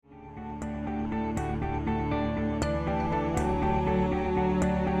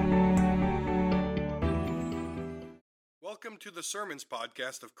Welcome to the Sermons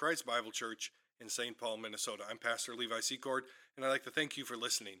podcast of Christ Bible Church in St. Paul, Minnesota. I'm Pastor Levi Secord, and I'd like to thank you for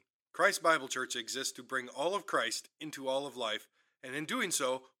listening. Christ Bible Church exists to bring all of Christ into all of life, and in doing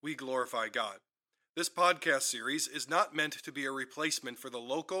so, we glorify God. This podcast series is not meant to be a replacement for the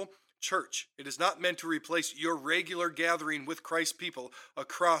local church. It is not meant to replace your regular gathering with Christ's people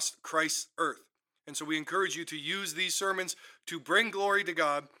across Christ's earth. And so we encourage you to use these sermons to bring glory to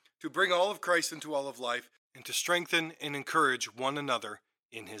God, to bring all of Christ into all of life, and to strengthen and encourage one another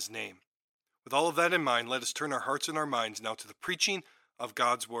in His name. With all of that in mind, let us turn our hearts and our minds now to the preaching of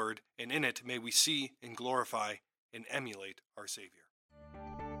God's Word, and in it may we see and glorify and emulate our Savior.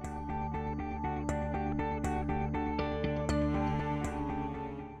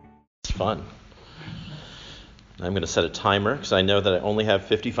 It's fun. I'm going to set a timer because I know that I only have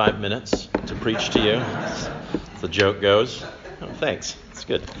 55 minutes to preach to you. As the joke goes. Oh, thanks. That's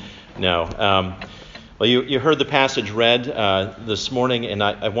good. No. Well, you heard the passage read this morning, and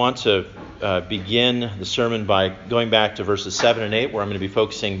I want to begin the sermon by going back to verses 7 and 8, where I'm going to be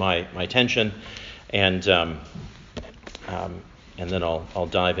focusing my attention, and then I'll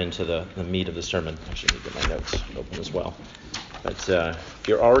dive into the meat of the sermon. Actually, let me get my notes open as well. But if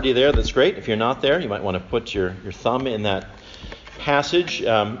you're already there, that's great. If you're not there, you might want to put your thumb in that passage.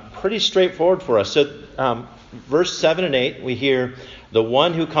 Pretty straightforward for us. So verse 7 and 8, we hear, the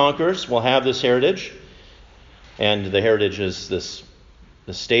one who conquers will have this heritage. And the heritage is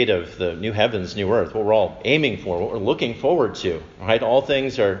the state of the new heavens, new earth, what we're all aiming for, what we're looking forward to. Right? All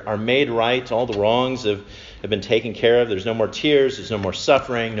things are made right. All the wrongs have been taken care of. There's no more tears. There's no more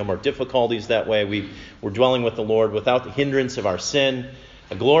suffering, no more difficulties that way. We're dwelling with the Lord without the hindrance of our sin.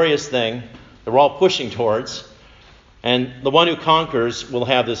 A glorious thing that we're all pushing towards. And the one who conquers will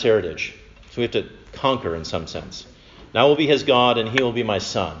have this heritage. So we have to conquer in some sense. Now I will be his God, and he will be my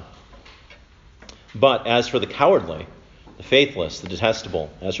son. But as for the cowardly, the faithless, the detestable,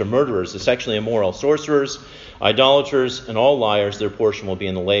 as for murderers, the sexually immoral, sorcerers, idolaters, and all liars, their portion will be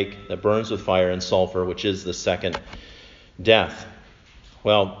in the lake that burns with fire and sulfur, which is the second death.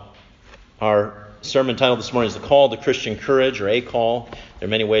 Well, our sermon title this morning is The Call to Christian Courage, or A Call. There are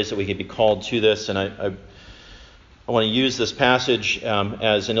many ways that we could be called to this, and I want to use this passage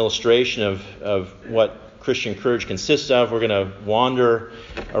as an illustration of what Christian courage consists of. We're going to wander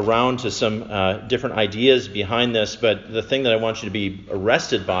around to some different ideas behind this, but the thing that I want you to be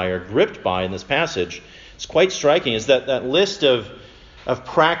arrested by or gripped by in this passage is quite striking, is that list of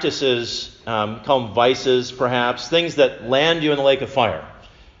practices, call them vices perhaps, things that land you in the lake of fire.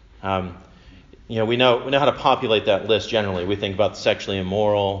 We know how to populate that list generally. We think about the sexually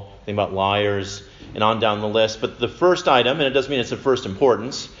immoral, think about liars, and on down the list. But the first item, and it doesn't mean it's of first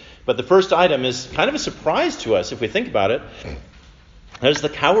importance, but the first item is kind of a surprise to us if we think about it. That is, the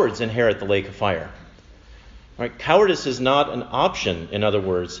cowards inherit the lake of fire. Right? Cowardice is not an option, in other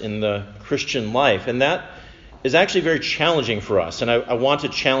words, in the Christian life. And that is actually very challenging for us. And I want to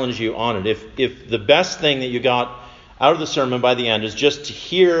challenge you on it. If the best thing that you got out of the sermon by the end is just to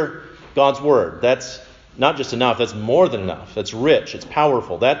hear God's word, that's not just enough, that's more than enough. That's rich, it's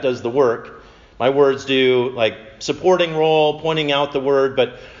powerful. That does the work. My words do like supporting role, pointing out the word,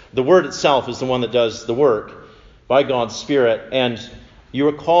 but the word itself is the one that does the work by God's Spirit. And you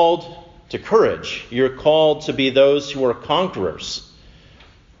are called to courage. You're called to be those who are conquerors.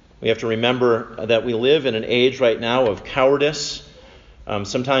 We have to remember that we live in an age right now of cowardice,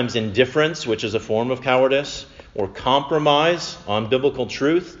 sometimes indifference, which is a form of cowardice, or compromise on biblical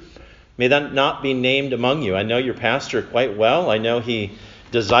truth. May that not be named among you. I know your pastor quite well. I know he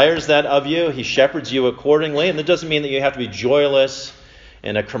desires that of you. He shepherds you accordingly. And that doesn't mean that you have to be joyless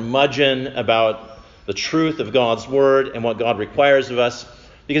and a curmudgeon about the truth of God's word and what God requires of us.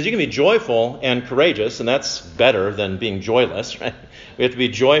 Because you can be joyful and courageous, and that's better than being joyless, right? We have to be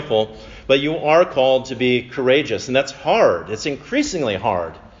joyful, but you are called to be courageous, and that's hard. It's increasingly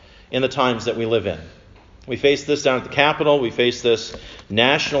hard in the times that we live in. We face this down at the Capitol. We face this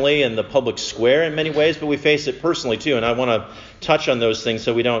nationally in the public square in many ways, but we face it personally too. And I want to touch on those things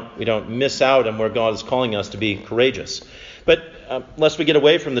so we don't miss out on where God is calling us to be courageous. But lest we get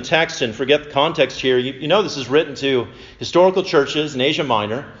away from the text and forget the context here, you know this is written to historical churches in Asia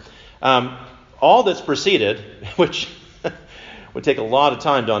Minor. All that's preceded, which would take a lot of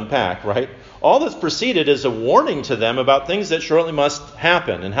time to unpack, right? All that's preceded is a warning to them about things that shortly must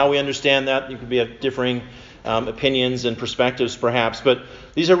happen. And how we understand that, you could be of differing opinions and perspectives perhaps. But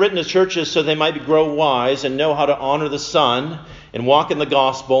these are written to churches so they might grow wise and know how to honor the Son and walk in the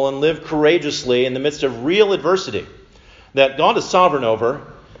gospel and live courageously in the midst of real adversity that God is sovereign over,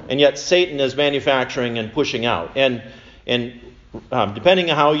 and yet Satan is manufacturing and pushing out. And depending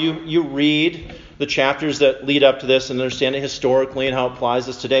on how you read the chapters that lead up to this and understand it historically and how it applies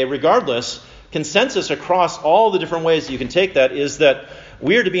us today. Regardless, consensus across all the different ways that you can take that is that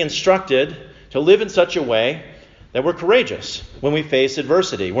we are to be instructed to live in such a way that we're courageous when we face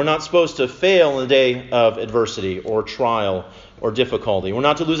adversity. We're not supposed to fail in the day of adversity or trial or difficulty. We're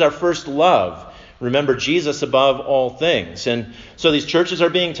not to lose our first love. Remember Jesus above all things. And so these churches are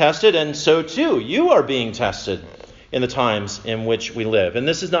being tested, and so too you are being tested in the times in which we live. And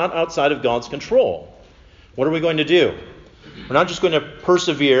this is not outside of God's control. What are we going to do? We're not just going to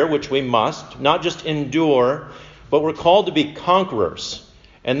persevere, which we must, not just endure, but we're called to be conquerors.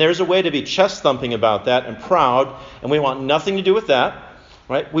 And there's a way to be chest thumping about that and proud, and we want nothing to do with that,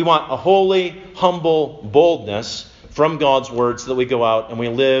 right? We want a holy, humble boldness from God's word so that we go out and we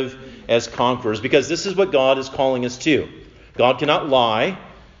live as conquerors, because this is what God is calling us to. God cannot lie.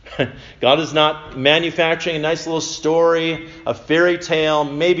 God is not manufacturing a nice little story, a fairy tale,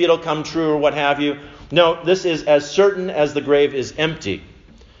 maybe it'll come true or what have you. No, this is as certain as the grave is empty.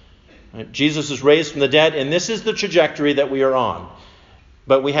 Right? Jesus is raised from the dead, and this is the trajectory that we are on.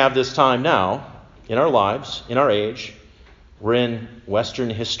 But we have this time now in our lives, in our age. We're in Western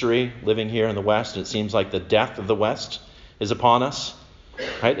history, living here in the West, and it seems like the death of the West is upon us.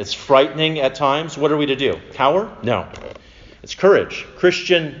 Right? It's frightening at times. What are we to do? Cower? No. It's courage.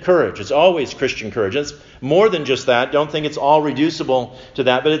 Christian courage. It's always Christian courage. It's more than just that. Don't think it's all reducible to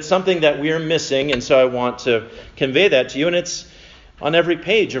that, but it's something that we are missing, and so I want to convey that to you. And it's on every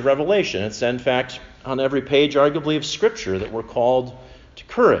page of Revelation. It's, in fact, on every page, arguably, of Scripture that we're called to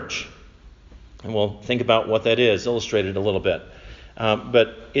courage. And we'll think about what that is, illustrated a little bit.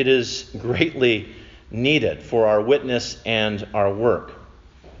 But it is greatly needed for our witness and our work.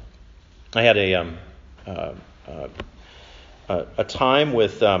 I had a time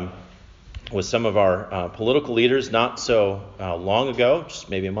with some of our political leaders not so long ago, just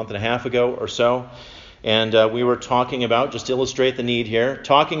maybe a month and a half ago or so, and we were talking about, just to illustrate the need here,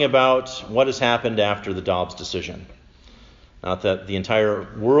 talking about what has happened after the Dobbs decision. Not that the entire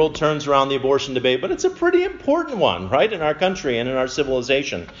world turns around the abortion debate, but it's a pretty important one, right, in our country and in our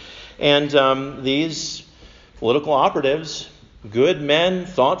civilization. And these political operatives, good men,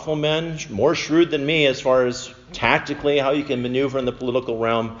 thoughtful men, more shrewd than me as far as tactically how you can maneuver in the political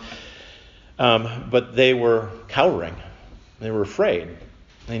realm, but they were cowering. They were afraid.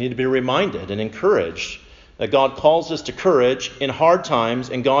 They need to be reminded and encouraged that God calls us to courage in hard times,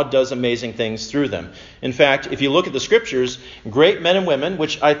 and God does amazing things through them. In fact, if you look at the Scriptures, great men and women,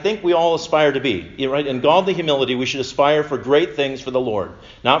 which I think we all aspire to be, right? In godly humility, we should aspire for great things for the Lord,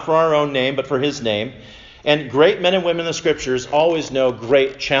 not for our own name, but for His name. And great men and women in the Scriptures always know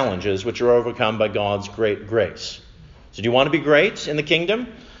great challenges, which are overcome by God's great grace. So do you want to be great in the kingdom?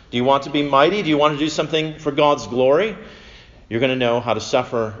 Do you want to be mighty? Do you want to do something for God's glory? You're going to know how to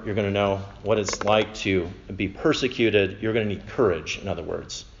suffer. You're going to know what it's like to be persecuted. You're going to need courage, in other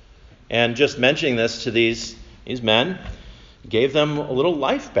words. And just mentioning this to these men gave them a little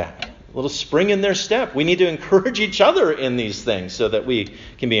life back, a little spring in their step. We need to encourage each other in these things so that we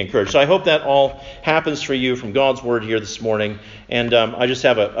can be encouraged. So I hope that all happens for you from God's word here this morning. And I just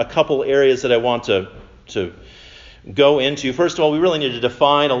have a couple areas that I want to go into. First of all, we really need to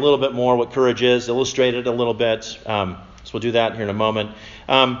define a little bit more what courage is, illustrate it a little bit. So we'll do that here in a moment.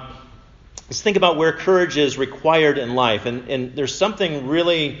 Let's think about where courage is required in life. And there's something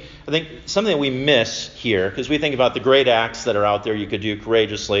really, I think, something that we miss here, because we think about the great acts that are out there you could do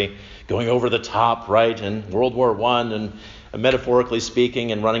courageously, going over the top, right, in World War I, and metaphorically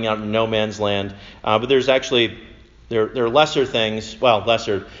speaking, and running out in no man's land. But there's actually, there are lesser things,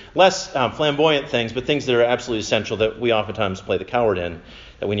 less flamboyant things, but things that are absolutely essential that we oftentimes play the coward in,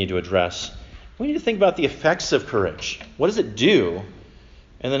 that we need to address. We need to think about the effects of courage. What does it do?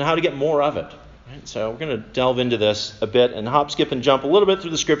 And then how to get more of it. Right? So we're going to delve into this a bit and hop, skip, and jump a little bit through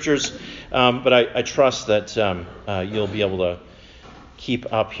the Scriptures. But I trust that you'll be able to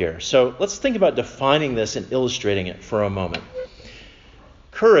keep up here. So let's think about defining this and illustrating it for a moment.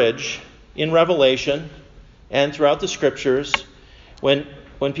 Courage in Revelation and throughout the Scriptures, when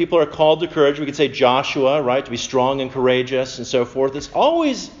people are called to courage, we could say Joshua, right, to be strong and courageous and so forth. It's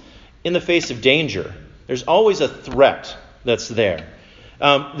always in the face of danger. There's always a threat that's there.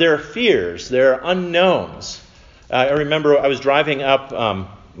 There are fears. There are unknowns. I remember I was driving up,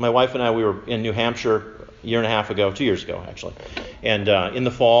 my wife and I, we were in New Hampshire a year and a half ago, 2 years ago actually. And in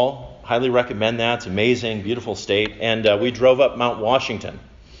the fall, highly recommend that. It's amazing, beautiful state. And we drove up Mount Washington.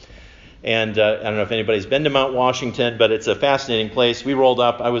 And I don't know if anybody's been to Mount Washington, but it's a fascinating place. We rolled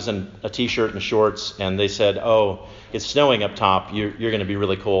up. I was in a t-shirt and shorts, and they said, "Oh, it's snowing up top. You're going to be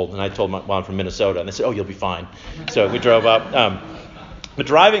really cold." And I told them, "Well, I'm from Minnesota." And they said, "Oh, you'll be fine." So we drove up. But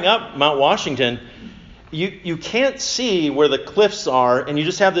driving up Mount Washington, you can't see where the cliffs are, and you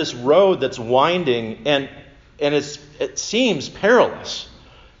just have this road that's winding, and it seems perilous.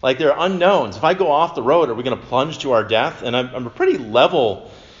 Like there are unknowns. If I go off the road, are we going to plunge to our death? And I'm a pretty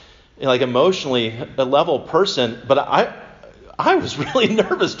level, like emotionally a level person, but I was really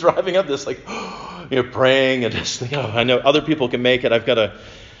nervous driving up this, like, praying and just thinking, I know other people can make it. I've got to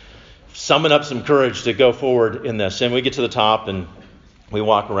summon up some courage to go forward in this. And we get to the top, and we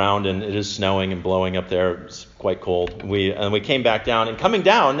walk around, and it is snowing and blowing up there. It's quite cold. We came back down, and coming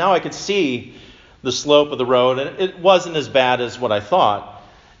down, now I could see the slope of the road, and it wasn't as bad as what I thought.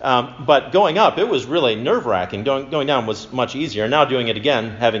 But going up, it was really nerve-wracking. Going down was much easier. Now doing it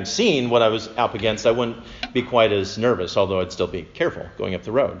again, having seen what I was up against, I wouldn't be quite as nervous, although I'd still be careful going up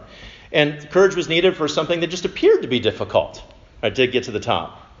the road. And courage was needed for something that just appeared to be difficult, right, to get to the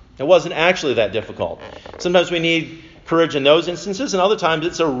top. It wasn't actually that difficult. Sometimes we need courage in those instances, and other times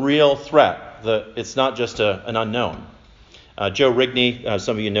it's a real threat. It's not just an unknown. Joe Rigney,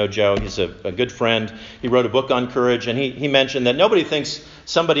 some of you know Joe, he's a good friend. He wrote a book on courage, and he mentioned that nobody thinks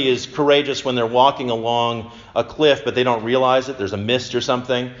somebody is courageous when they're walking along a cliff, but they don't realize it. There's a mist or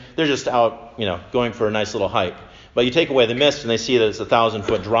something. They're just out, going for a nice little hike. But you take away the mist, and they see that it's a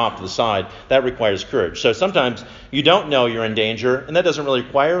 1,000-foot drop to the side. That requires courage. So sometimes you don't know you're in danger, and that doesn't really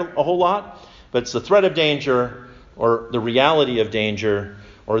require a whole lot, but it's the threat of danger or the reality of danger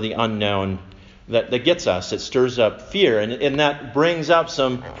or the unknown that gets us. It stirs up fear, and that brings up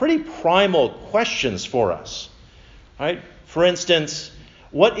some pretty primal questions for us. Right? For instance,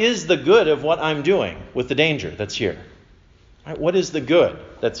 what is the good of what I'm doing with the danger that's here? Right? What is the good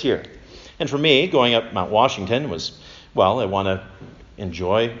that's here? And for me, going up Mount Washington was, I want to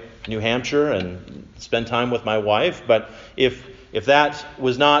enjoy New Hampshire and spend time with my wife, but if that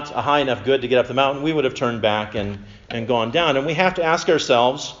was not a high enough good to get up the mountain, we would have turned back and gone down. And we have to ask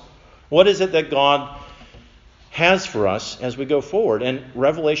ourselves, what is it that God has for us as we go forward? And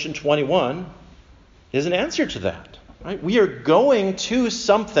Revelation 21 is an answer to that. Right? We are going to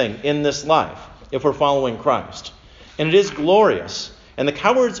something in this life if we're following Christ. And it is glorious. And the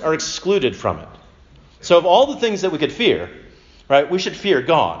cowards are excluded from it. So of all the things that we could fear, right, we should fear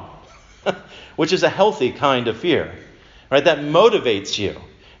God, which is a healthy kind of fear. Right? That motivates you.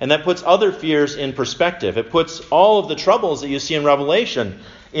 And that puts other fears in perspective. It puts all of the troubles that you see in Revelation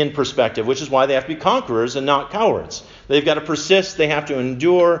in perspective, which is why they have to be conquerors and not cowards. They've got to persist. They have to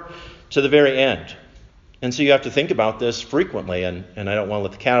endure to the very end. And so you have to think about this frequently. And I don't want to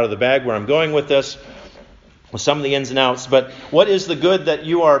let the cat out of the bag where I'm going with this, with some of the ins and outs. But what is the good that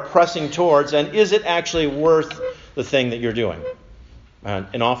you are pressing towards? And is it actually worth the thing that you're doing?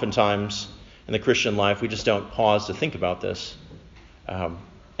 And oftentimes in the Christian life, we just don't pause to think about this.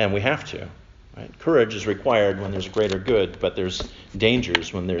 And we have to. Right? Courage is required when there's greater good, but there's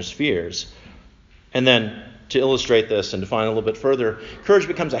dangers when there's fears. And then to illustrate this and define a little bit further, courage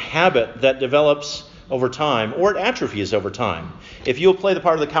becomes a habit that develops over time, or it atrophies over time. If you'll play the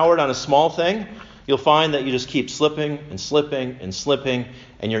part of the coward on a small thing, you'll find that you just keep slipping and slipping and slipping,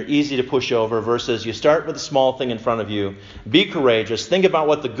 and you're easy to push over, versus you start with a small thing in front of you, be courageous, think about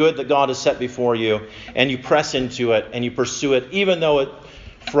what the good that God has set before you, and you press into it and you pursue it, even though it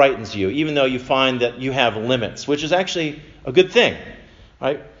frightens you, even though you find that you have limits, which is actually a good thing.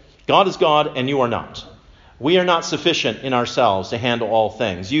 Right? God is God and you are not. We are not sufficient in ourselves to handle all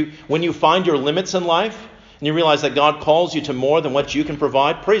things. When you find your limits in life and you realize that God calls you to more than what you can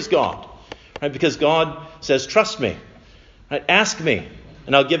provide, praise God. Right? Because God says, trust me. Right? Ask me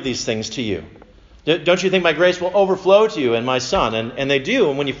and I'll give these things to you. Don't you think my grace will overflow to you and my son? And they do.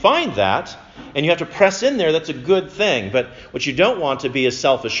 And when you find that, and you have to press in there, that's a good thing. But what you don't want to be is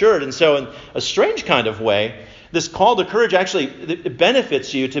self-assured. And so in a strange kind of way, this call to courage actually it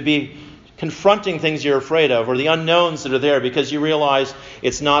benefits you to be confronting things you're afraid of or the unknowns that are there, because you realize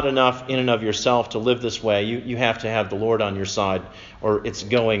it's not enough in and of yourself to live this way. You have to have the Lord on your side or it's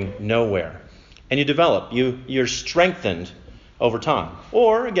going nowhere. And you develop. You're strengthened over time.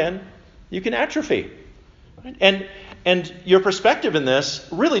 Or, again, you can atrophy. And your perspective in this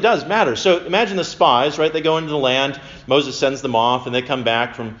really does matter. So imagine the spies, right? They go into the land. Moses sends them off, and they come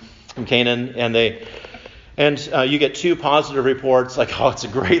back from Canaan, and you get two positive reports, like, oh, it's a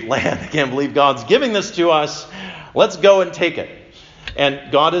great land. I can't believe God's giving this to us. Let's go and take it.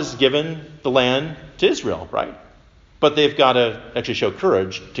 And God has given the land to Israel, right? But they've got to actually show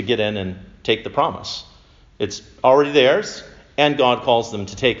courage to get in and take the promise. It's already theirs, and God calls them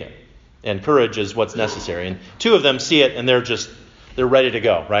to take it. And courage is what's necessary. And two of them see it and they're ready to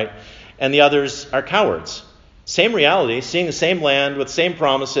go, right? And the others are cowards. Same reality, seeing the same land with same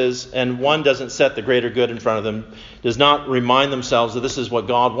promises, and one doesn't set the greater good in front of them, does not remind themselves that this is what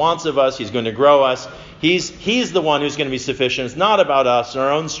God wants of us. He's going to grow us. He's the one who's going to be sufficient. It's not about us and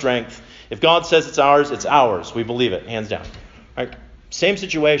our own strength. If God says it's ours, it's ours. We believe it, hands down. Right? Same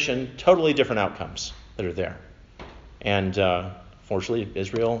situation, totally different outcomes that are there. And fortunately,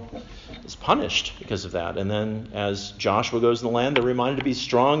 Israel is punished because of that. And then as Joshua goes in the land, they're reminded to be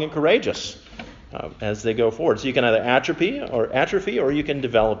strong and courageous as they go forward. So you can either atrophy or you can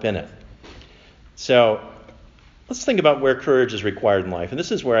develop in it. So let's think about where courage is required in life. And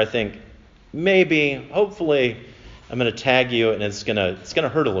this is where I think maybe, hopefully, I'm going to tag you and it's going to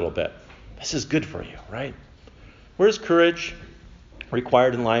hurt a little bit. This is good for you, right? Where's courage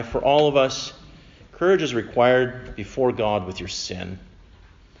required in life? For all of us, courage is required before God with your sin.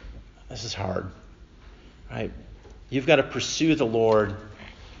 This is hard, right? You've got to pursue the Lord,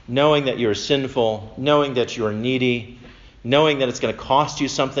 knowing that you're sinful, knowing that you're needy, knowing that it's going to cost you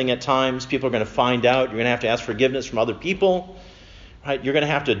something at times. People are going to find out. You're going to have to ask forgiveness from other people, right? You're going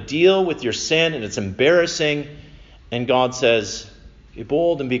to have to deal with your sin, and it's embarrassing. And God says, be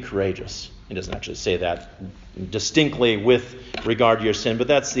bold and be courageous. He doesn't actually say that distinctly with regard to your sin, but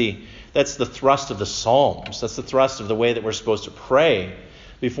that's the thrust of the Psalms. That's the thrust of the way that we're supposed to pray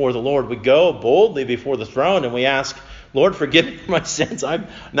before the Lord. We go boldly before the throne and we ask, Lord, forgive me for my sins. I'm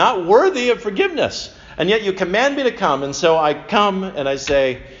not worthy of forgiveness. And yet you command me to come. And so I come and I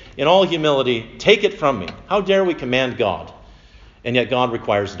say, in all humility, take it from me. How dare we command God? And yet God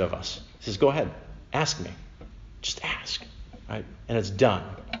requires it of us. He says, go ahead, ask me. Just ask. Right? And it's done.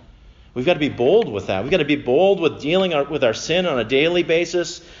 We've got to be bold with that. We've got to be bold with dealing with our sin on a daily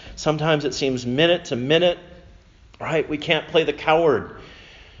basis. Sometimes it seems minute to minute. Right? We can't play the coward.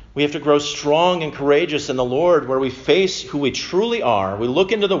 We have to grow strong and courageous in the Lord, where we face who we truly are. We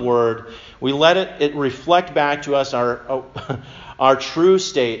look into the Word. We let it reflect back to us our true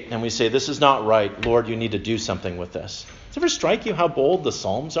state. And we say, this is not right. Lord, you need to do something with this. Does it ever strike you how bold the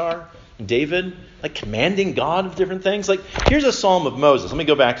Psalms are? David, like commanding God of different things. Like, here's a Psalm of Moses. Let me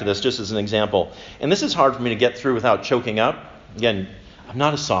go back to this just as an example. And this is hard for me to get through without choking up. Again, I'm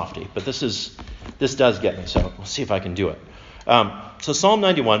not a softie, but this does get me. So we'll see if I can do it. So Psalm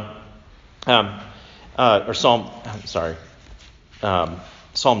 91, Psalm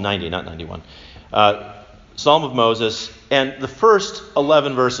 90, not 91. Psalm of Moses. And the first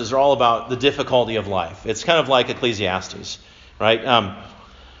 11 verses are all about the difficulty of life. It's kind of like Ecclesiastes, right?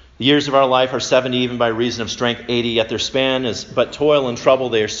 The years of our life are 70, even by reason of strength 80, yet their span is but toil and trouble.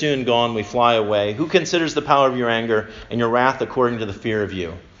 They are soon gone, we fly away. Who considers the power of your anger and your wrath according to the fear of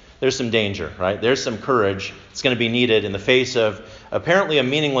you? There's some danger, right? There's some courage. It's going to be needed in the face of apparently a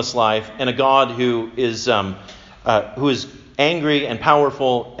meaningless life and a God who is angry and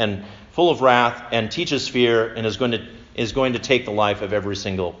powerful and full of wrath and teaches fear and is going to take the life of every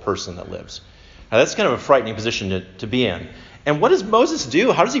single person that lives. Now, that's kind of a frightening position to be in. And what does Moses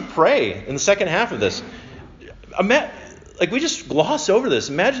do? How does he pray in the second half of this? We just gloss over this.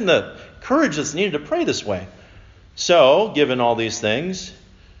 Imagine the courage that's needed to pray this way. So, given all these things,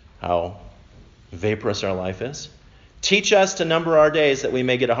 how vaporous our life is, teach us to number our days that we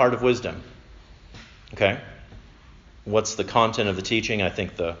may get a heart of wisdom. Okay? What's the content of the teaching? I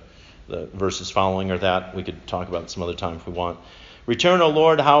think the verses following are that. We could talk about it some other time if we want. Return, O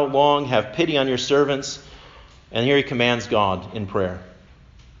Lord, how long? Have pity on your servants. And here he commands God in prayer.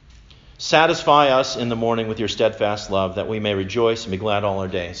 Satisfy us in the morning with your steadfast love, that we may rejoice and be glad all our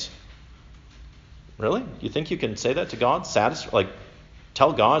days. Really? You think you can say that to God?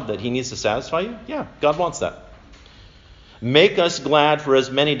 Tell God that he needs to satisfy you? Yeah, God wants that. Make us glad for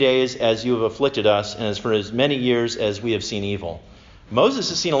as many days as you have afflicted us, and as for as many years as we have seen evil. Moses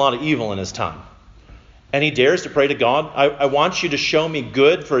has seen a lot of evil in his time. And he dares to pray to God, I want you to show me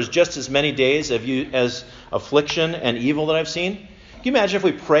good for just as many days as affliction and evil that I've seen. Can you imagine if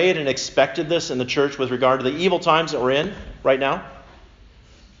we prayed and expected this in the church with regard to the evil times that we're in right now?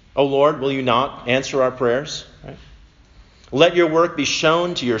 Oh Lord, will you not answer our prayers? Right? Let your work be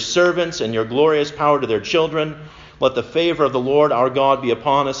shown to your servants and your glorious power to their children. Let the favor of the Lord our God be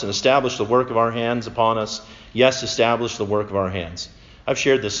upon us and establish the work of our hands upon us. Yes, establish the work of our hands. I've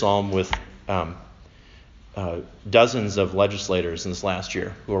shared this psalm with dozens of legislators in this last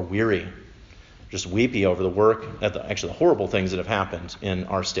year who are weary, just weepy over the work, actually the horrible things that have happened in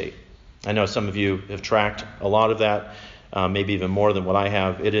our state. I know some of you have tracked a lot of that, maybe even more than what I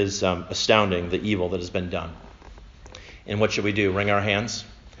have. It is astounding, the evil that has been done. And what should we do? Wring our hands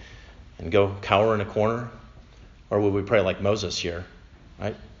and go cower in a corner? Or will we pray like Moses here,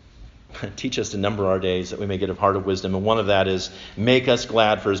 right? Teach us to number our days that we may get a heart of wisdom. And one of that is, make us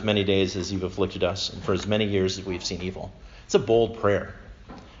glad for as many days as you've afflicted us and for as many years as we've seen evil. It's a bold prayer.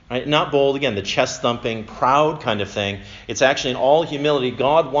 Right? Not bold, again, the chest-thumping, proud kind of thing. It's actually in all humility.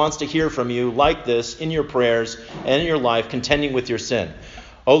 God wants to hear from you like this in your prayers and in your life, contending with your sin.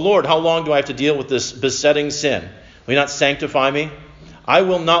 Oh Lord, how long do I have to deal with this besetting sin? Will you not sanctify me? I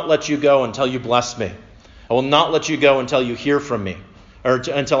will not let you go until you bless me. I will not let you go until you hear from me, or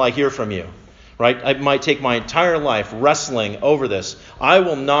until I hear from you. Right? I might take my entire life wrestling over this. I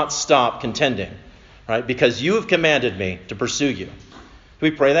will not stop contending, right? Because you have commanded me to pursue you. Do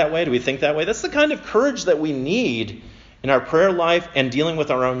we pray that way? Do we think that way? That's the kind of courage that we need in our prayer life and dealing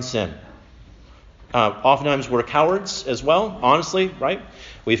with our own sin. Oftentimes we're cowards as well, honestly, right?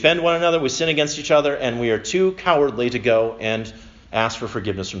 We offend one another, we sin against each other, and we are too cowardly to go and ask for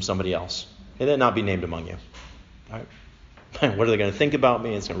forgiveness from somebody else. May that not be named among you. Right? What are they going to think about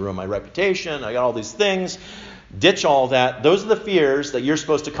me? It's going to ruin my reputation. I got all these things. Ditch all that. Those are the fears that you're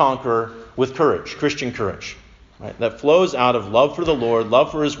supposed to conquer with courage, Christian courage. Right? That flows out of love for the Lord,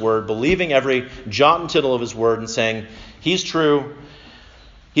 love for His Word, believing every jot and tittle of His Word and saying, He's true,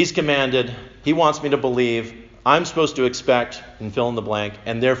 He's commanded, He wants me to believe, I'm supposed to expect, and fill in the blank,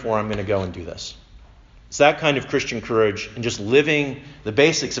 and therefore I'm going to go and do this. It's that kind of Christian courage and just living the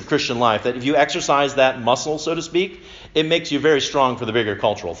basics of Christian life, that if you exercise that muscle, so to speak, it makes you very strong for the bigger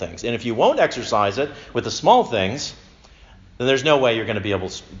cultural things. And if you won't exercise it with the small things, then there's no way you're going to be able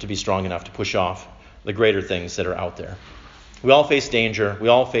to be strong enough to push off the greater things that are out there. We all face danger. We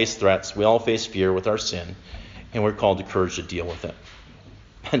all face threats. We all face fear with our sin. And we're called to courage to deal with it.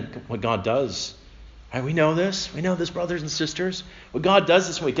 And what God does, right? We know this. We know this, brothers and sisters. What God does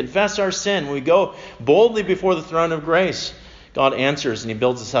is when we confess our sin, when we go boldly before the throne of grace, God answers and He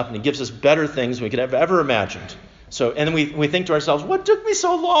builds us up and He gives us better things than we could have ever imagined. So, and then we think to ourselves, what took me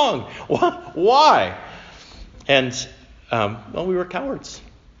so long? Why? And, well, we were cowards.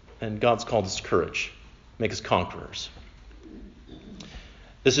 And God's called us to courage, make us conquerors.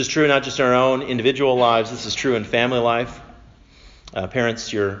 This is true not just in our own individual lives. This is true in family life.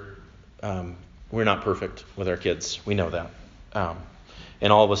 Parents, we're not perfect with our kids. We know that.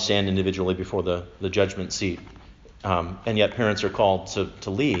 And all of us stand individually before the judgment seat. And yet parents are called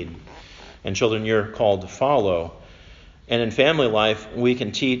to lead. And children, you're called to follow. And in family life, we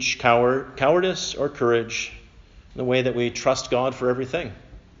can teach cowardice or courage in the way that we trust God for everything.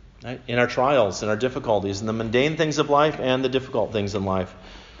 Right? In our trials, in our difficulties, in the mundane things of life and the difficult things in life.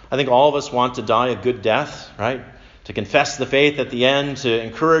 I think all of us want to die a good death, right? To confess the faith at the end, to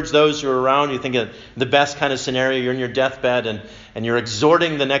encourage those who are around you. Think of the best kind of scenario, you're in your deathbed and you're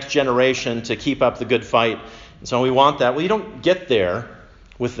exhorting the next generation to keep up the good fight. And so we want that. Well, you don't get there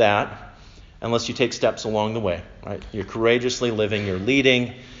with that unless you take steps along the way, right? You're courageously living, you're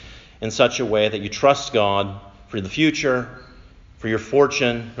leading in such a way that you trust God for the future, for your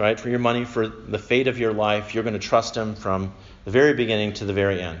fortune, right? For your money, for the fate of your life. You're going to trust Him from the very beginning to the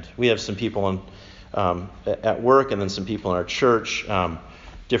very end. We have some people at work and then some people in our church,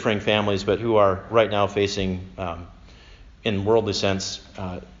 differing families, but who are right now facing, in worldly sense,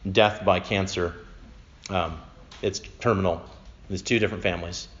 death by cancer. It's terminal. There's two different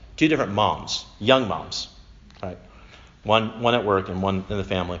families, two different moms, young moms, right? One at work and one in the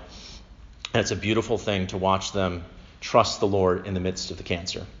family. And it's a beautiful thing to watch them trust the Lord in the midst of the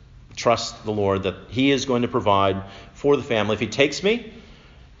cancer. Trust the Lord that He is going to provide for the family. If He takes me,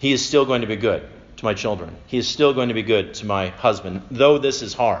 He is still going to be good to my children. He is still going to be good to my husband, though this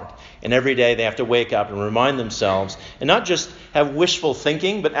is hard. And every day they have to wake up and remind themselves and not just have wishful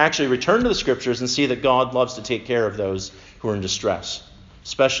thinking, but actually return to the Scriptures and see that God loves to take care of those who are in distress,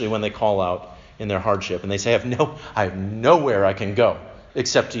 especially when they call out in their hardship and they say, I have nowhere I can go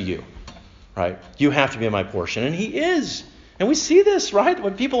except to you. Right? You have to be my portion. And He is. And we see this, right?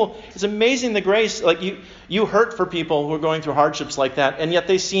 When people, it's amazing the grace. Like you hurt for people who are going through hardships like that, and yet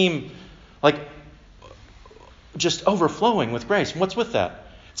they seem like just overflowing with grace. What's with that?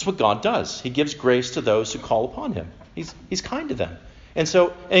 It's what God does. He gives grace to those who call upon Him. He's kind to them. And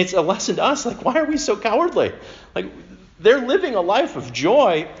it's a lesson to us. Like, why are we so cowardly? Like, they're living a life of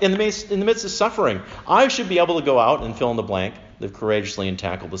joy in the midst of suffering. I should be able to go out and fill in the blank, live courageously and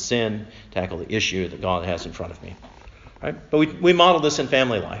tackle the sin, tackle the issue that God has in front of me. Right? But we model this in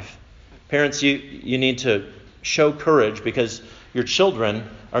family life. Parents, you need to show courage because your children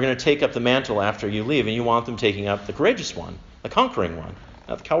are going to take up the mantle after you leave, and you want them taking up the courageous one, the conquering one,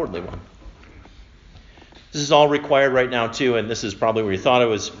 not the cowardly one. This is all required right now too, and this is probably where you thought I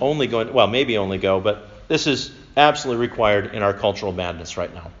was only going, well, maybe only go, but this is absolutely required in our cultural madness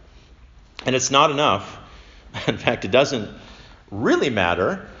right now. And it's not enough. In fact, it doesn't really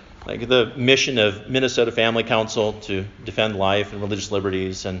matter like the mission of Minnesota Family Council to defend life and religious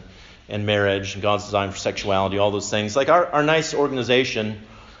liberties and marriage and God's design for sexuality, all those things. Like our nice organization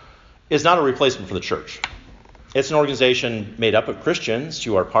is not a replacement for the church. It's an organization made up of Christians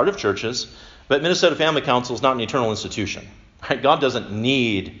who are part of churches, but Minnesota Family Council is not an eternal institution. Right? God doesn't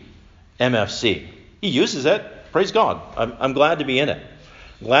need MFC. He uses it. Praise God. I'm glad to be in it.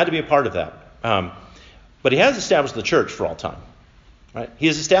 Glad to be a part of that. But he has established the church for all time. Right? He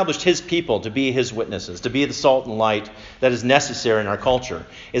has established his people to be his witnesses, to be the salt and light that is necessary in our culture.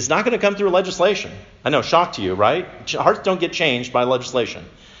 It's not going to come through legislation. I know, shock to you, right? Hearts don't get changed by legislation.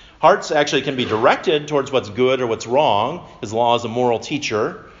 Hearts actually can be directed towards what's good or what's wrong. His law is a moral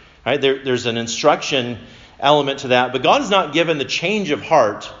teacher. Right? There's an instruction element to that. But God has not given the change of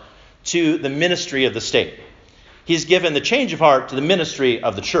heart to the ministry of the state. He's given the change of heart to the ministry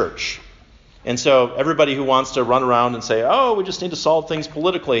of the church. And so everybody who wants to run around and say, oh, we just need to solve things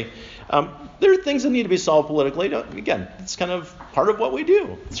politically, there are things that need to be solved politically. Again, it's kind of part of what we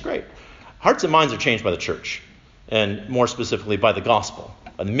do. It's great. Hearts and minds are changed by the church, and more specifically by the gospel,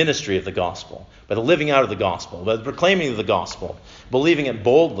 by the ministry of the gospel, by the living out of the gospel, by the proclaiming of the gospel, believing it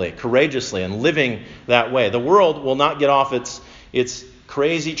boldly, courageously, and living that way. The world will not get off its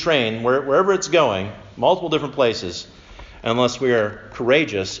crazy train, wherever it's going, multiple different places, unless we are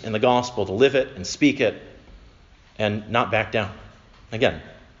courageous in the gospel to live it and speak it and not back down. Again,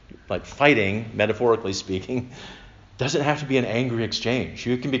 like fighting, metaphorically speaking, doesn't have to be an angry exchange.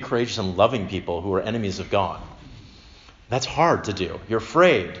 You can be courageous in loving people who are enemies of God. That's hard to do. You're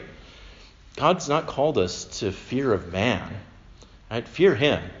afraid. God's not called us to fear of man. Right? Fear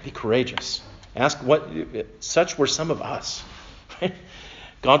him. Be courageous. Ask what such were some of us. Right?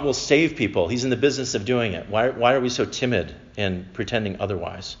 God will save people. He's in the business of doing it. Why are we so timid in pretending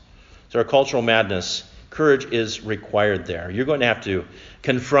otherwise? So our cultural madness, courage is required there. You're going to have to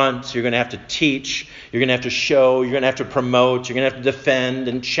confront. You're going to have to teach. You're going to have to show. You're going to have to promote. You're going to have to defend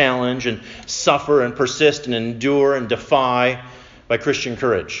and challenge and suffer and persist and endure and defy by Christian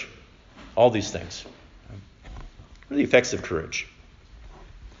courage. All these things. What are the effects of courage?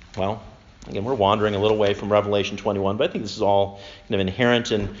 Well, again, we're wandering a little way from Revelation 21, but I think this is all kind of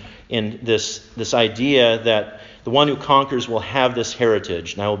inherent in this idea that the one who conquers will have this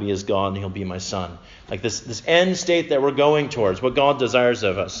heritage, and I will be his God, and he'll be my son. Like this end state that we're going towards, what God desires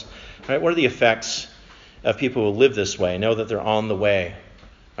of us. Right? What are the effects of people who live this way, know that they're on the way,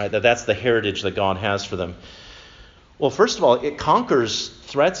 right? That's the heritage that God has for them? Well, first of all, it conquers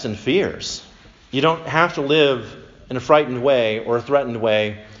threats and fears. You don't have to live in a frightened way or a threatened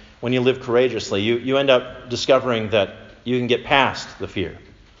way when you live courageously. You end up discovering that you can get past the fear.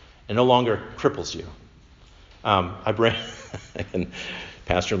 It no longer cripples you. And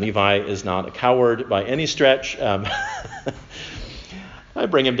Pastor Levi is not a coward by any stretch. I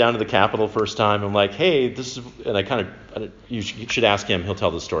bring him down to the Capitol first time. I'm like, hey, this is, and you should ask him. He'll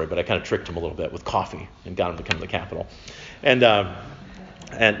tell the story, but I kind of tricked him a little bit with coffee and got him to come to the Capitol. And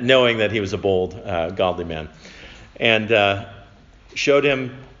knowing that he was a bold, godly man. And showed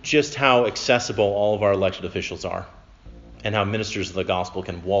him just how accessible all of our elected officials are and how ministers of the gospel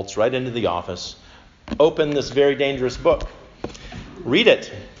can waltz right into the office, open this very dangerous book, read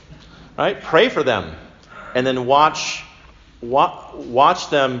it, right? Pray for them, and then watch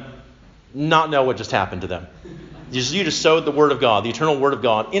them not know what just happened to them. You just sowed the word of God, the eternal word of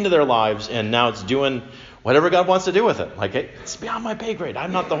God, into their lives, and now it's doing whatever God wants to do with it. Like, it's beyond my pay grade.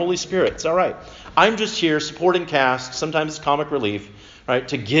 I'm not the Holy Spirit. It's all right. I'm just here supporting cast. Sometimes it's comic relief, right,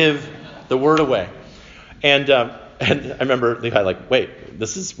 to give the word away. And I remember Levi like, wait,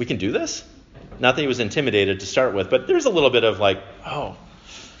 we can do this? Not that he was intimidated to start with, but there's a little bit of like, oh,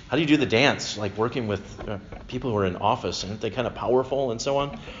 how do you do the dance? Like working with people who are in office, aren't they kind of powerful and so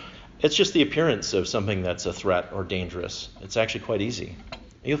on? It's just the appearance of something that's a threat or dangerous. It's actually quite easy.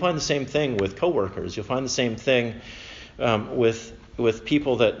 You'll find the same thing with coworkers. You'll find the same thing with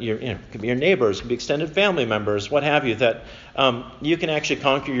people that could be your neighbors, could be extended family members, what have you, that you can actually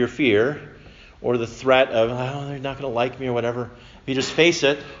conquer your fear or the threat of, oh, they're not going to like me or whatever. If you just face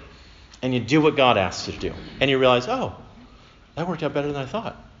it and you do what God asks you to do, and you realize, oh, that worked out better than I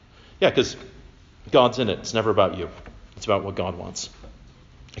thought. Yeah, because God's in it. It's never about you. It's about what God wants.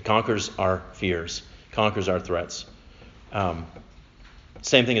 It conquers our fears, conquers our threats.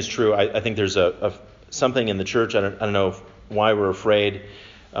 Same thing is true. I think there's something in the church. I don't know why we're afraid,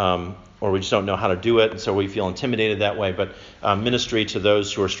 or we just don't know how to do it, and so we feel intimidated that way. But ministry to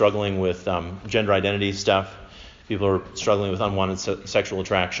those who are struggling with gender identity stuff, people who are struggling with unwanted sexual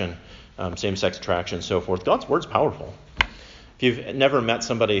attraction, same-sex attraction, and so forth. God's word's powerful. If you've never met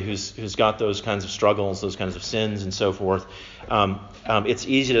somebody who's got those kinds of struggles, those kinds of sins and so forth, it's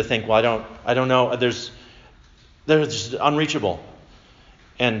easy to think, well, I don't know, they're just unreachable.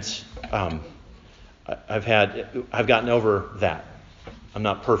 And I've gotten over that. I'm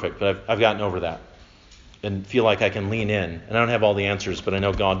not perfect, but I've gotten over that and feel like I can lean in. And I don't have all the answers, but I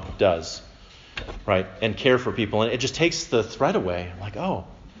know God does, right? And care for people. And it just takes the threat away. Like, oh,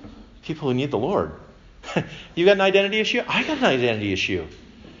 people who need the Lord. You got an identity issue? I got an identity issue.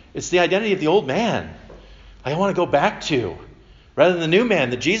 It's the identity of the old man I want to go back to rather than the new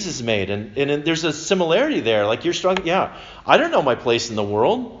man that Jesus made. And there's a similarity there. Like you're struggling. Yeah, I don't know my place in the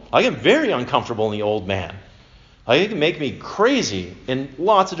world. I get very uncomfortable in the old man. It can make me crazy in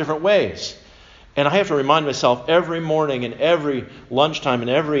lots of different ways. And I have to remind myself every morning and every lunchtime and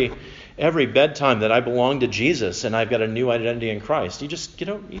every bedtime that I belong to Jesus and I've got a new identity in Christ. You just get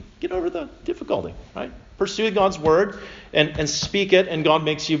over the difficulty, right? Pursue God's word and speak it, and God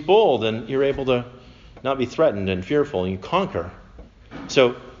makes you bold, and you're able to not be threatened and fearful, and you conquer.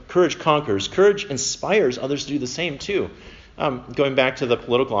 So courage conquers. Courage inspires others to do the same too. Going back to the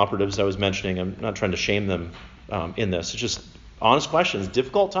political operatives I was mentioning, I'm not trying to shame them in this. It's just honest questions,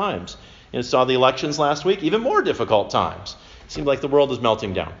 difficult times. You saw the elections last week, even more difficult times. It seemed like the world is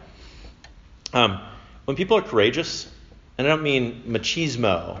melting down. When people are courageous, and I don't mean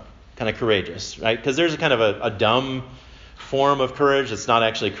machismo kind of courageous, right? Because there's a kind of a dumb form of courage. It's not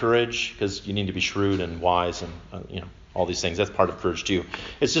actually courage, because you need to be shrewd and wise and all these things. That's part of courage too.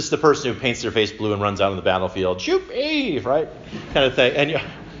 It's just the person who paints their face blue and runs out on the battlefield, shoot me, right? Kind of thing. And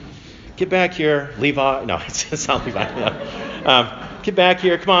get back here, Levi. No, it's not Levi. No. Get back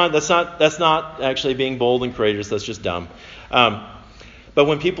here. Come on. That's not actually being bold and courageous. That's just dumb. But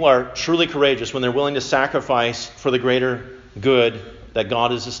when people are truly courageous, when they're willing to sacrifice for the greater good that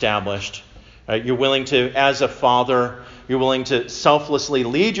God has established, right? You're willing to, as a father, you're willing to selflessly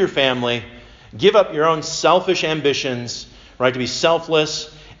lead your family, give up your own selfish ambitions, right? To be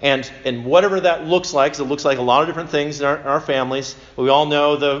selfless. And whatever that looks like, because it looks like a lot of different things in our families. But we all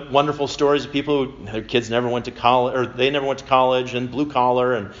know the wonderful stories of people who their kids never went to college, or they never went to college, and blue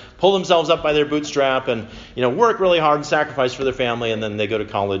collar, and pull themselves up by their bootstrap, and work really hard and sacrifice for their family, and then they go to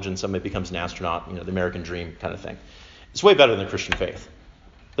college and somebody becomes an astronaut, the American dream kind of thing. It's way better than the Christian faith.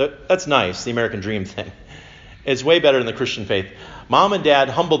 That's nice, the American dream thing. It's way better than the Christian faith. Mom and dad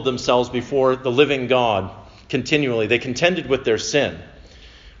humbled themselves before the living God continually. They contended with their sin.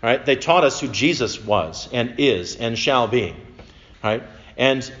 Right? They taught us who Jesus was and is and shall be. Right?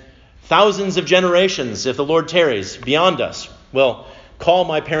 And thousands of generations, if the Lord tarries, beyond us, will call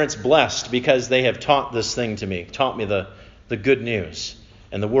my parents blessed because they have taught this thing to me, taught me the good news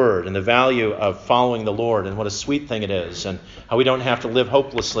and the word and the value of following the Lord and what a sweet thing it is and how we don't have to live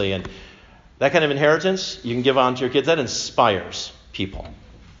hopelessly. And that kind of inheritance you can give on to your kids. That inspires people.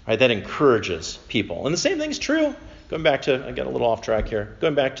 Right? That encourages people. And the same thing's true. Going back to, I got a little off track here.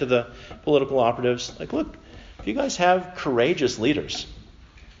 Going back to the political operatives. Like, look, if you guys have courageous leaders,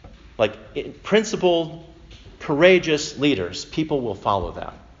 like principled, courageous leaders, people will follow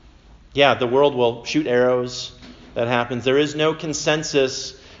that. Yeah, the world will shoot arrows. That happens. There is no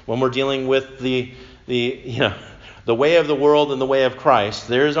consensus when we're dealing with the way of the world and the way of Christ.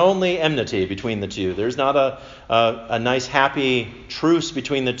 There's only enmity between the two. There's not a nice, happy truce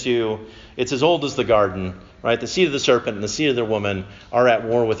between the two. It's as old as the garden. Right, the seed of the serpent and the seed of the woman are at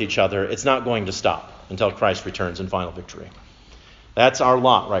war with each other. It's not going to stop until Christ returns in final victory. That's our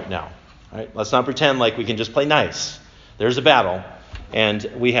lot right now. Right? Let's not pretend like we can just play nice. There's a battle, and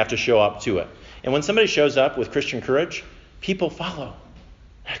we have to show up to it. And when somebody shows up with Christian courage, people follow.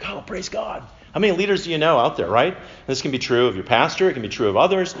 Like, oh, praise God. How many leaders do you know out there, right? This can be true of your pastor. It can be true of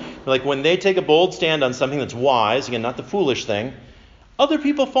others. Like when they take a bold stand on something that's wise, again, not the foolish thing, other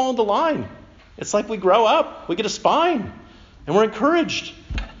people fall into line. It's like we grow up, we get a spine, and we're encouraged.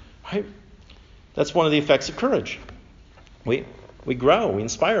 Right? That's one of the effects of courage. We grow, we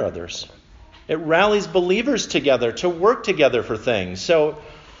inspire others. It rallies believers together to work together for things. So,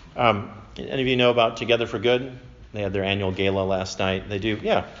 any of you know about Together for Good? They had their annual gala last night. They do,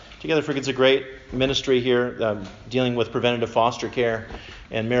 Together for Good's a great ministry here, dealing with preventative foster care.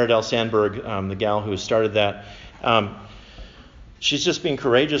 And Meridel Sandberg, the gal who started that, she's just being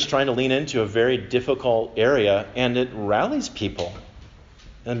courageous, trying to lean into a very difficult area, and it rallies people.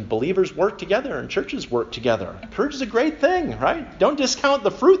 And believers work together, and churches work together. Courage is a great thing, right? Don't discount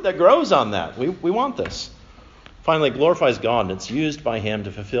the fruit that grows on that. We want this. Finally, it glorifies God, and it's used by Him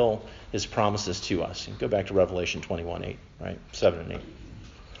to fulfill His promises to us. And go back to Revelation 21:8, right? 7 and 8.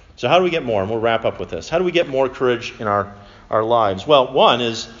 So how do we get more? And we'll wrap up with this. How do we get more courage in our lives? Well, one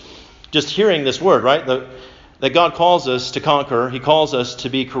is just hearing this word, right? that God calls us to conquer. He calls us to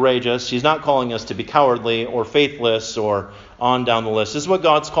be courageous. He's not calling us to be cowardly or faithless or on down the list. This is what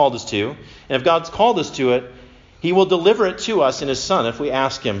God's called us to. And if God's called us to it, He will deliver it to us in His Son if we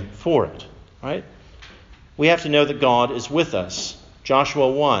ask Him for it. Right? We have to know that God is with us. Joshua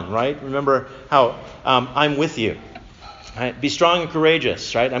 1, right? Remember how I'm with you. Right? Be strong and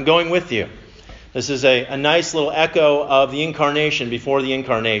courageous, right? I'm going with you. This is a nice little echo of the incarnation before the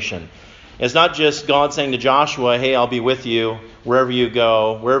incarnation. It's not just God saying to Joshua, hey, I'll be with you wherever you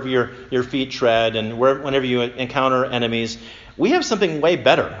go, wherever your feet tread, and whenever you encounter enemies. We have something way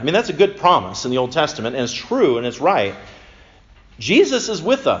better. I mean, that's a good promise in the Old Testament, and it's true and it's right. Jesus is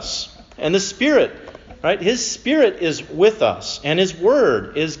with us, and the Spirit, right? His Spirit is with us, and His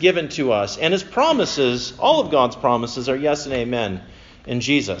Word is given to us, and His promises, all of God's promises, are yes and amen in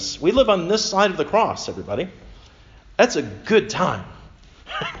Jesus. We live on this side of the cross, everybody. That's a good time.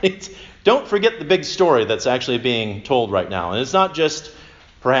 Don't forget the big story that's actually being told right now. And it's not just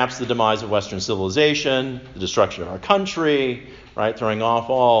perhaps the demise of Western civilization, the destruction of our country, right? Throwing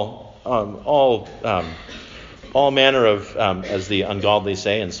off all manner of, as the ungodly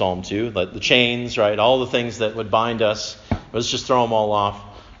say in Psalm 2, the chains, right? All the things that would bind us. Let's just throw them all off.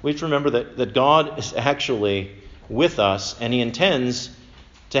 We have to remember that God is actually with us, and He intends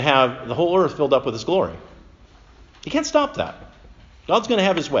to have the whole earth filled up with His glory. He can't stop that. God's going to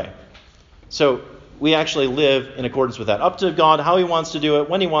have His way. So we actually live in accordance with that. Up to God, how He wants to do it,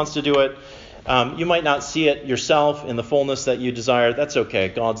 when He wants to do it. You might not see it yourself in the fullness that you desire. That's okay.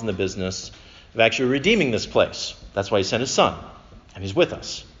 God's in the business of actually redeeming this place. That's why He sent His Son, and He's with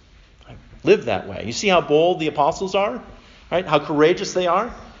us. Live that way. You see how bold the apostles are, right? How courageous they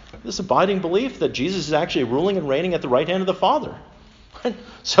are. This abiding belief that Jesus is actually ruling and reigning at the right hand of the Father.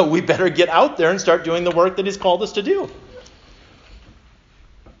 So we better get out there and start doing the work that He's called us to do.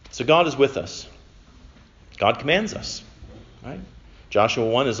 So God is with us. God commands us. Right? Joshua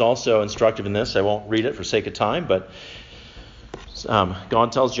 1 is also instructive in this. I won't read it for sake of time, but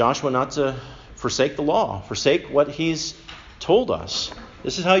God tells Joshua not to forsake the law, forsake what He's told us.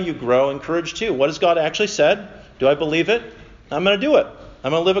 This is how you grow in courage too. What has God actually said? Do I believe it? I'm going to do it.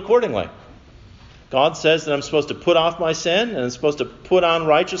 I'm going to live accordingly. God says that I'm supposed to put off my sin and I'm supposed to put on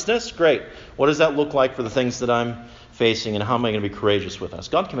righteousness. Great. What does that look like for the things that I'm facing, and how am I going to be courageous with us?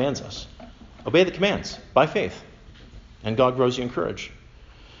 God commands us. Obey the commands by faith, and God grows you in courage.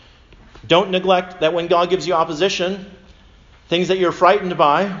 Don't neglect that when God gives you opposition, things that you're frightened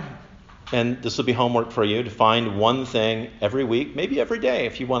by, and this will be homework for you to find one thing every week, maybe every day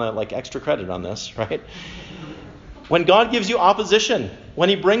if you want to extra credit on this, right? When God gives you opposition, when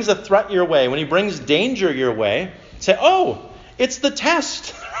He brings a threat your way, when He brings danger your way, say, oh, it's the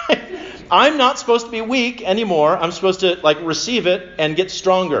test. I'm not supposed to be weak anymore. I'm supposed to receive it and get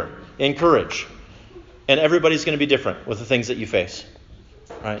stronger in courage. And everybody's going to be different with the things that you face.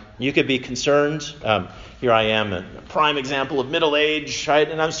 Right? You could be concerned. Here I am, a prime example of middle age, right?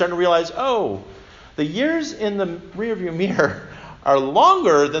 And I'm starting to realize, the years in the rearview mirror are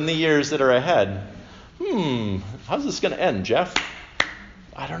longer than the years that are ahead. How's this going to end, Jeff?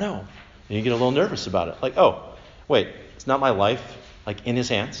 I don't know. And you get a little nervous about it. Wait, it's not my life, in His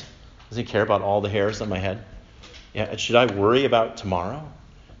hands. Does He care about all the hairs on my head? Yeah, should I worry about tomorrow?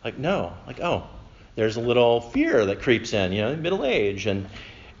 No. There's a little fear that creeps in, middle age. And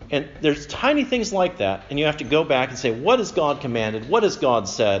there's tiny things like that. And you have to go back and say, what has God commanded? What has God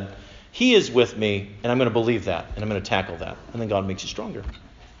said? He is with me, and I'm going to believe that, and I'm going to tackle that. And then God makes you stronger.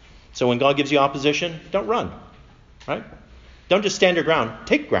 So when God gives you opposition, don't run, right? Don't just stand your ground.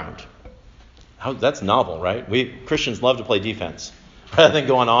 Take ground. That's novel, right? We Christians love to play defense rather than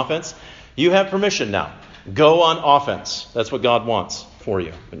go on offense. You have permission now. Go on offense. That's what God wants for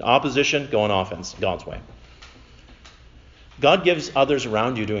you. In opposition, go on offense, God's way. God gives others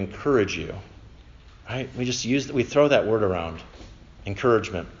around you to encourage you, right? We throw that word around,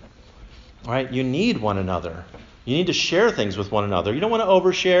 encouragement, right? You need one another. You need to share things with one another. You don't want to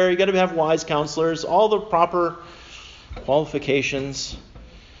overshare. You got to have wise counselors, all the proper qualifications.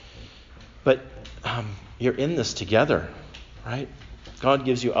 But you're in this together, right? God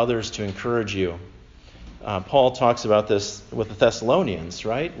gives you others to encourage you. Paul talks about this with the Thessalonians,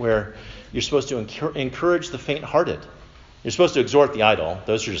 right? Where you're supposed to encourage the faint-hearted. You're supposed to exhort the idle.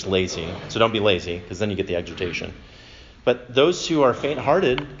 Those are just lazy. So don't be lazy, because then you get the exhortation. But those who are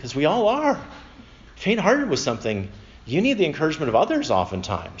faint-hearted, because we all are, faint-hearted with something, you need the encouragement of others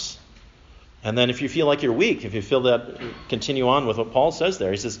oftentimes. And then if you feel like you're weak, if you feel that, continue on with what Paul says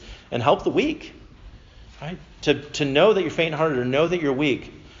there. He says, and help the weak. Right? To know that you're faint-hearted or know that you're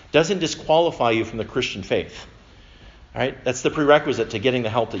weak doesn't disqualify you from the Christian faith. All right? That's the prerequisite to getting the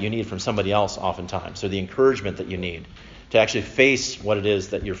help that you need from somebody else oftentimes, or the encouragement that you need to actually face what it is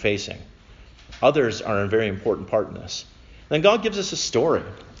that you're facing. Others are a very important part in this. Then God gives us a story.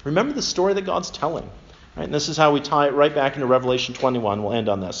 Remember the story that God's telling. Right? And this is how we tie it right back into Revelation 21. We'll end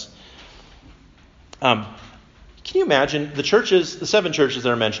on this. Can you imagine the churches, the 7 churches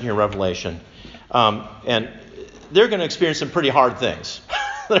that are mentioned here in Revelation, and they're going to experience some pretty hard things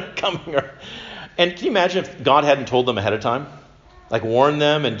that are coming. And can you imagine if God hadn't told them ahead of time? Like warned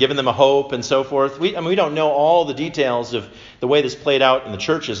them and given them a hope and so forth? We don't know all the details of the way this played out in the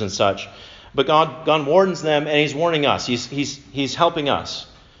churches and such. But God warns them, and He's warning us. He's helping us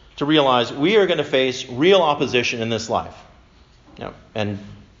to realize we are going to face real opposition in this life. And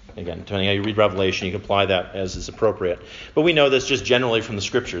again, depending on how you read Revelation, you can apply that as is appropriate. But we know this just generally from the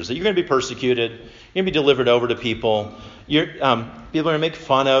Scriptures, that you're going to be persecuted, you're going to be delivered over to people. People are going to make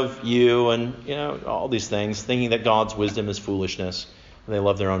fun of you and all these things, thinking that God's wisdom is foolishness, and they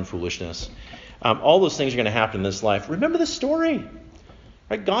love their own foolishness. All those things are going to happen in this life. Remember the story.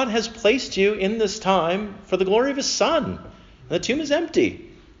 Right? God has placed you in this time for the glory of His Son. And the tomb is empty.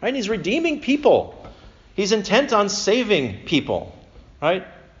 Right? And He's redeeming people. He's intent on saving people. Right?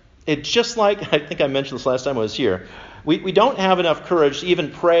 It's just like, I think I mentioned this last time I was here, we don't have enough courage to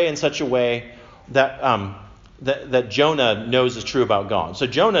even pray in such a way that that Jonah knows is true about God. So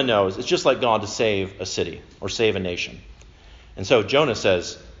Jonah knows it's just like God to save a city or save a nation. And so Jonah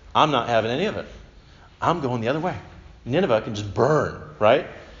says, I'm not having any of it. I'm going the other way. Nineveh can just burn, right?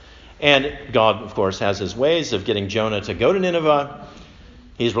 And God, of course, has His ways of getting Jonah to go to Nineveh.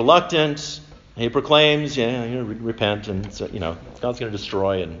 He's reluctant. He proclaims, repent, and so, God's going to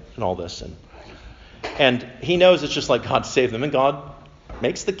destroy and all this. And he knows it's just like God saved them, and God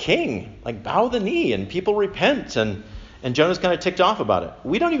makes the king bow the knee, and people repent, and Jonah's kind of ticked off about it.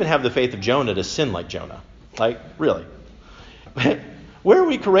 We don't even have the faith of Jonah to sin like Jonah. Really. Where are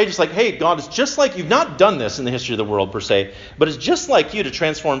we courageous? Hey, God, it's just like you've not done this in the history of the world per se, but it's just like you to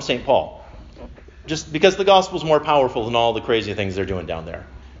transform St. Paul. Just because the gospel's more powerful than all the crazy things they're doing down there.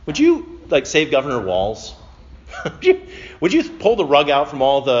 Would you save Governor Walz? Would you pull the rug out from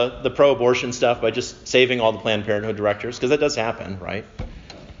all the pro-abortion stuff by just saving all the Planned Parenthood directors? Because that does happen, right?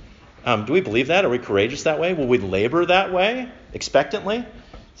 Do we believe that? Are we courageous that way? Will we labor that way, expectantly?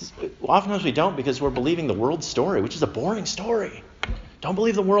 Oftentimes we don't, because we're believing the world's story, which is a boring story. Don't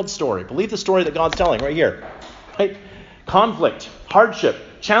believe the world's story. Believe the story that God's telling right here. Right? Conflict, hardship,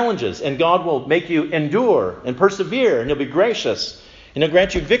 challenges, and God will make you endure and persevere, and He'll be gracious, and He'll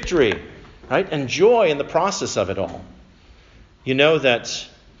grant you victory, right? And joy in the process of it all. You know that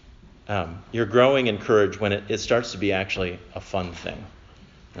you're growing in courage when it starts to be actually a fun thing.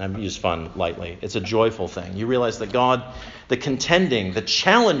 And I use fun lightly. It's a joyful thing. You realize that God, the contending, the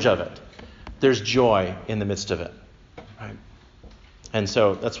challenge of it, there's joy in the midst of it. Right? And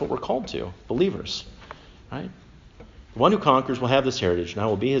so that's what we're called to, believers. Right? The one who conquers will have this heritage, and I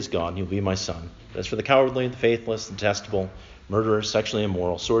will be his God, and he will be my son. As for the cowardly, the faithless, the detestable, murderers, sexually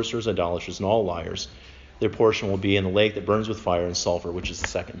immoral, sorcerers, idolaters, and all liars, their portion will be in the lake that burns with fire and sulfur, which is the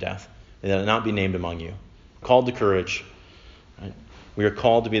second death. They will not be named among you. Called to courage. Right? We are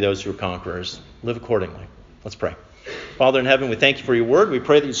called to be those who are conquerors. Live accordingly. Let's pray. Father in heaven, we thank you for your word. We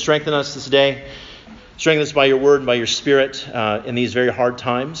pray that you strengthen us this day. Strengthen us by your word and by your spirit in these very hard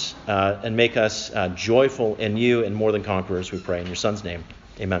times, and make us joyful in you and more than conquerors, we pray. In your Son's name,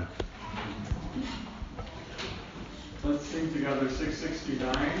 amen. Let's sing together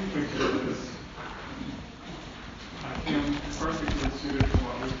 669, which is a hymn perfectly suited to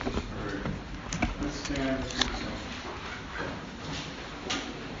what we've just heard. Let's stand and sing.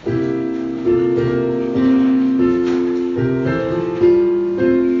 Amen.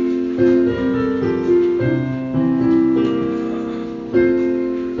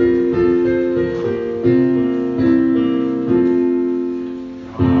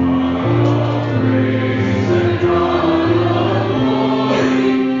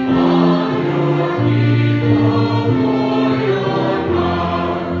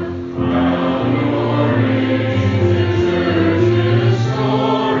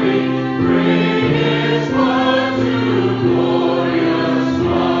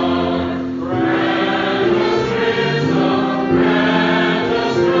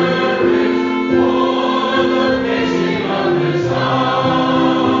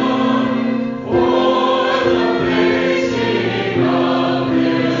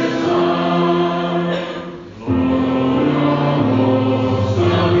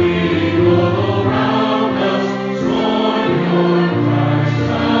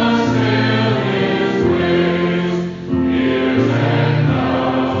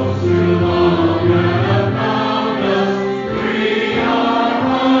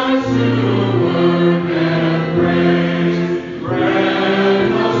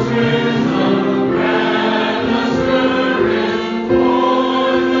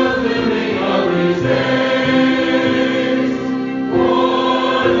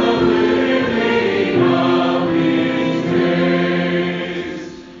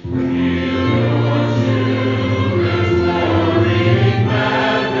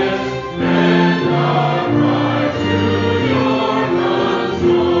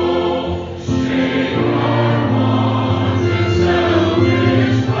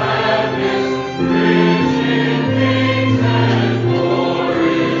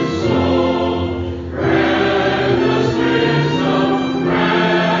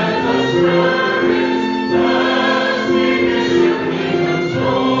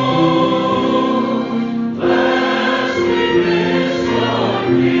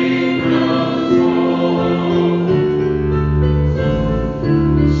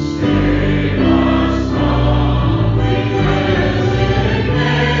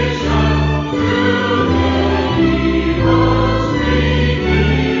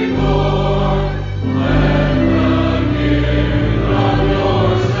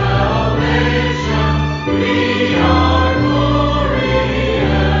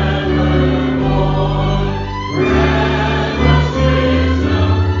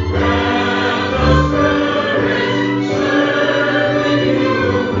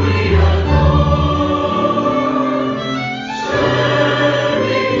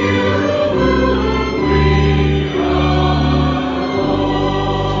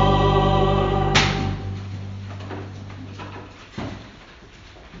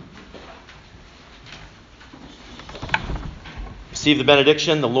 receive the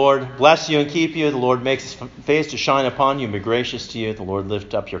benediction. The Lord bless you and keep you. The Lord makes his face to shine upon you and be gracious to you. The Lord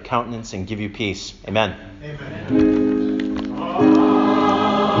lift up your countenance and give you peace. Amen. Amen.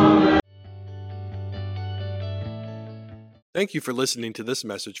 Thank you for listening to this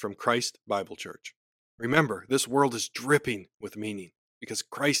message from Christ Bible Church. Remember, this world is dripping with meaning because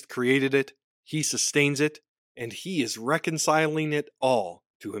Christ created it, He sustains it, and He is reconciling it all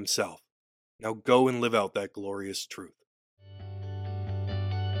to Himself. Now go and live out that glorious truth.